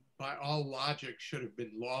 by all logic should have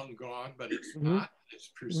been long gone, but it's not. It's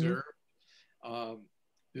preserved.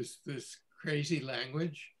 This crazy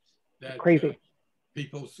language that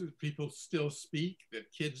people still speak,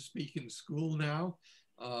 that kids speak in school now.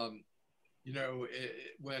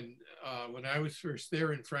 When I was first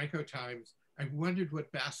there in Franco times, I wondered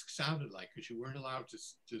what Basque sounded like, because you weren't allowed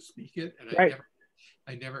to speak it, and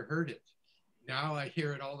I never heard it. Now I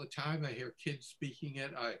hear it all the time. I hear kids speaking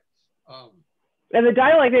it. And the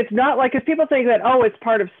dialect, it's not like, if people think that, oh, it's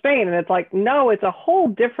part of Spain, and it's like, no, it's a whole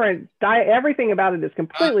different everything about it is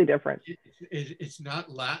completely different. It's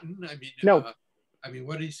not Latin. I mean, no.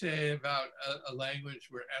 What do you say about a language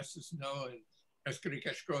where S is no and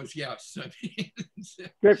Escaricashko is yes? I mean,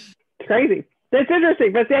 it's crazy. That's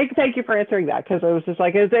interesting, but thank you for answering that, because it was just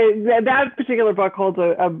like, that particular book holds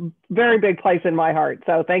a very big place in my heart.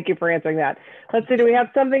 So thank you for answering that. Let's see, do we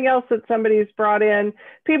have something else that somebody's brought in?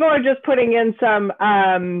 People are just putting in some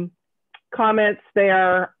comments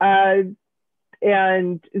there, and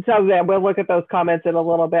so we'll look at those comments in a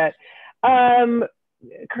little bit.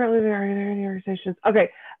 Currently, there are any organizations? Okay.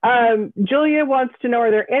 Julia wants to know, are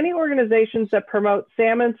there any organizations that promote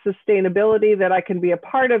salmon sustainability that I can be a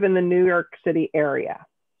part of in the New York City area?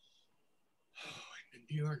 In the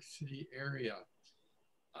New York City area.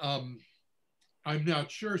 I'm not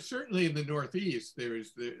sure. Certainly in the Northeast,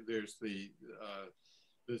 there's the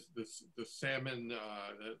salmon,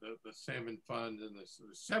 the Salmon Fund, and there's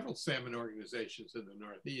several salmon organizations in the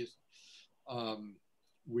Northeast,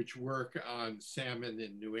 which work on salmon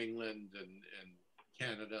in New England and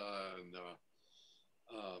Canada, and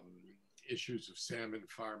issues of salmon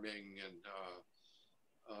farming. And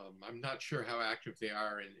I'm not sure how active they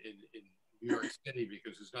are in New York City,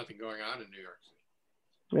 because there's nothing going on in New York City.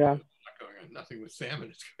 Yeah. Nothing with salmon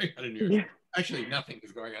is going on in New York City. Actually, nothing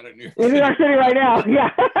is going on in New York City. In New York City right now, yeah.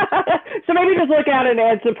 So maybe just look at it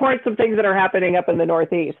and support some things that are happening up in the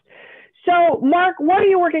Northeast. So, Mark, what are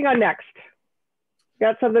you working on next?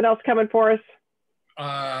 Got something else coming for us?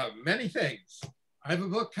 Many things. I have a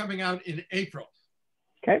book coming out in April.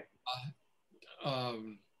 Okay.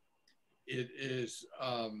 It is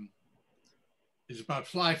about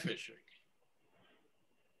fly fishing,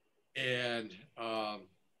 and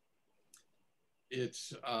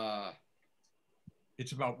it's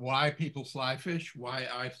about why people fly fish, why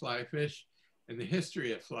I fly fish, and the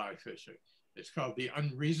history of fly fishing. It's called The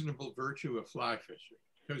Unreasonable Virtue of Fly Fishing.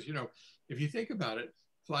 Because, if you think about it,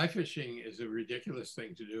 fly fishing is a ridiculous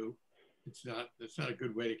thing to do. It's not a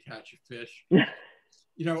good way to catch a fish.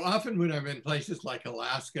 You know, often when I'm in places like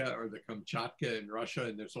Alaska or the Kamchatka in Russia,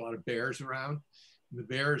 and there's a lot of bears around, the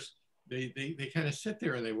bears, they kind of sit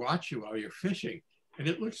there and they watch you while you're fishing. And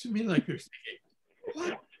it looks to me like they're thinking, what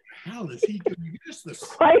the hell is he doing this?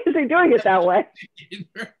 Why is he doing it that way?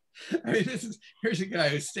 I mean, here's a guy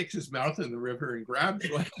who sticks his mouth in the river and grabs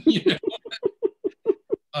one, you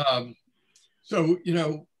know. So, you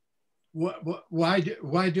know, why do it?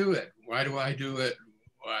 Why do I do it?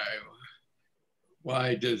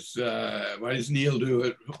 Why does Neil do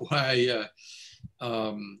it? Why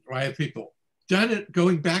have people done it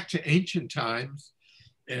going back to ancient times?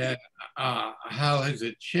 And how has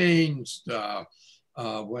it changed?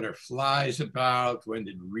 What are flies about? When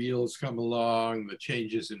did reels come along? The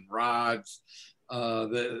changes in rods,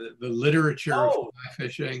 the literature of fly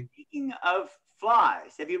fishing. Speaking of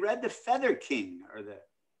flies, have you read The Feather King or the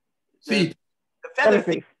Feather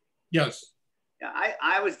Thief? Yes. Yeah,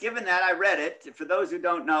 I was given that. I read it. For those who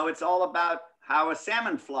don't know, it's all about how a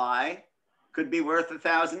salmon fly could be worth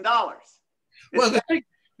 $1,000. Well,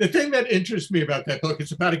 the thing that interests me about that book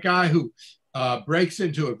is about a guy who breaks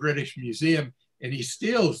into a British museum and he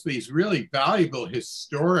steals these really valuable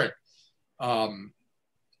historic, not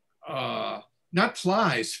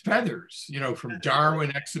flies, feathers, you know, from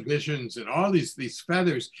Darwin exhibitions and all these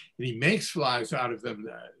feathers, and he makes flies out of them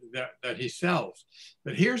that he sells.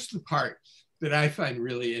 But here's the part that I find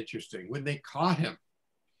really interesting. When they caught him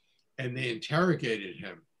and they interrogated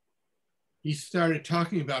him, he started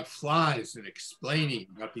talking about flies and explaining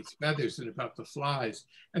about these feathers and about the flies.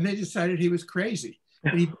 And they decided he was crazy.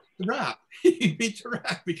 And he beat the rap. He beat the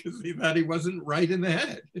rap because he thought he wasn't right in the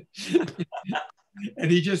head.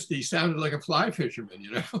 And he sounded like a fly fisherman,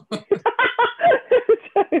 you know?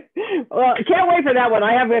 Well, I can't wait for that one.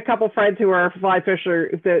 I have a couple friends who are fly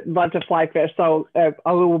fishers that love to fly fish. So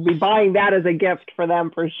I will be buying that as a gift for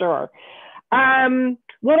them for sure.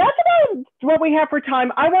 Well, that's about what we have for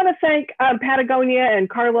time. I want to thank Patagonia and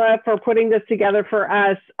Carla for putting this together for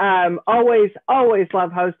us. Always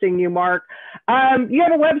love hosting you, Mark. You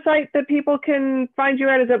have a website that people can find you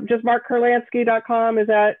at. Is it just markkurlansky.com? Is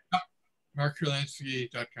that?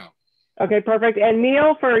 markkurlansky.com. Okay, perfect. And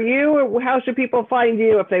Neil, for you, how should people find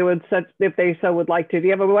you if they would like to? Do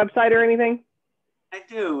you have a website or anything? I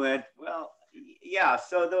do. Well, yeah.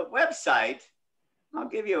 So the website, I'll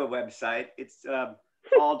give you a website. It's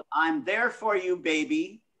called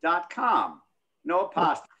I'mThereForYouBaby.com. No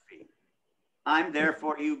apostrophe.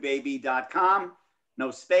 I'mThereForYouBaby.com.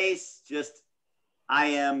 No space. Just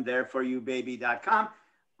I'mThereForYouBaby.com.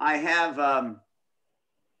 I have.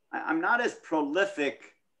 I'm not as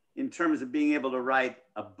prolific in terms of being able to write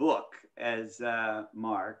a book as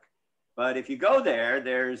Mark, but if you go there,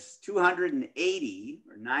 there's 280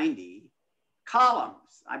 or 90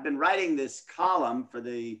 columns. I've been writing this column for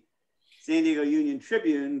the San Diego Union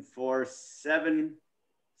Tribune for 7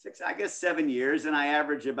 years, and I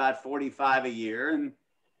average about 45 a year, and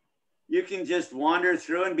you can just wander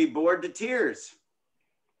through and be bored to tears.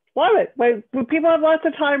 Love it. People have lots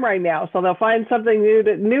of time right now, so they'll find something new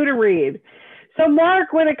to read. So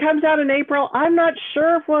Mark, when it comes out in April, I'm not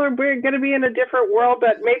sure if we're going to be in a different world,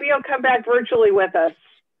 but maybe you'll come back virtually with us.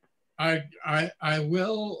 I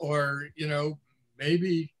will, or, you know,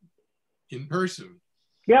 maybe in person.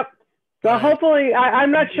 Yep. So hopefully,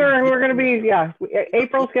 I'm not sure we're going to be,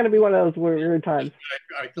 April's going to be one of those weird times.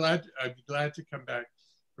 I'd be glad to come back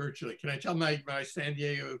virtually. Can I tell my San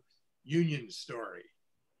Diego Union story?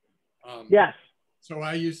 Yes. So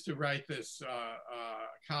I used to write this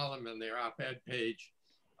column in their op-ed page.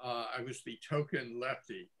 I was the token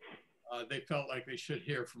lefty. They felt like they should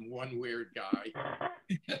hear from one weird guy.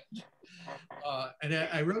 And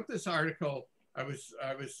I wrote this article. I was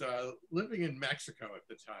living in Mexico at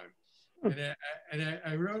the time. And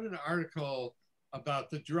I wrote an article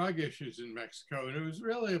about the drug issues in Mexico. And it was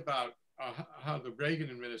really about how the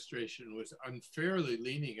Reagan administration was unfairly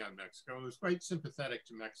leaning on Mexico. It was quite sympathetic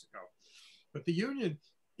to Mexico. But the Union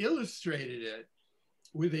illustrated it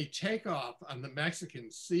with a takeoff on the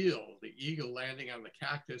Mexican seal, the eagle landing on the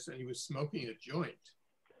cactus, and he was smoking a joint.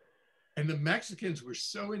 And the Mexicans were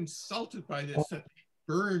so insulted by this that they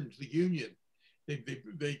burned the Union.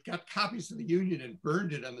 They got copies of the Union and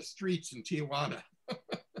burned it on the streets in Tijuana.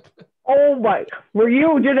 Oh my!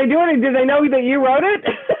 Did they do it? Did they know that you wrote it?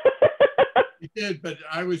 We did, but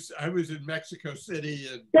I was in Mexico City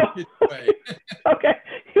and hid away. Okay,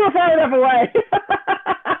 you were far enough away.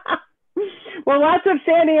 Well, lots of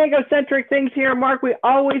San Diego-centric things here, Mark. We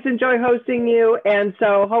always enjoy hosting you, and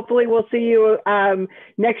so hopefully we'll see you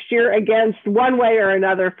next year again, one way or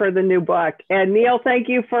another, for the new book. And Neil, thank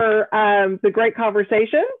you for the great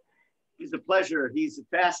conversation. He's a pleasure. He's a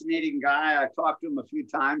fascinating guy. I've talked to him a few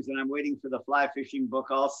times, and I'm waiting for the fly fishing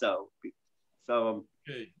book also. So,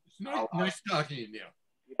 okay. It's nice talking to you.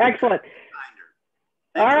 Excellent.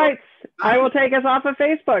 All right. I will take us off of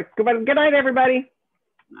Facebook. Good night, everybody.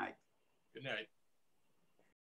 Good night. Good night.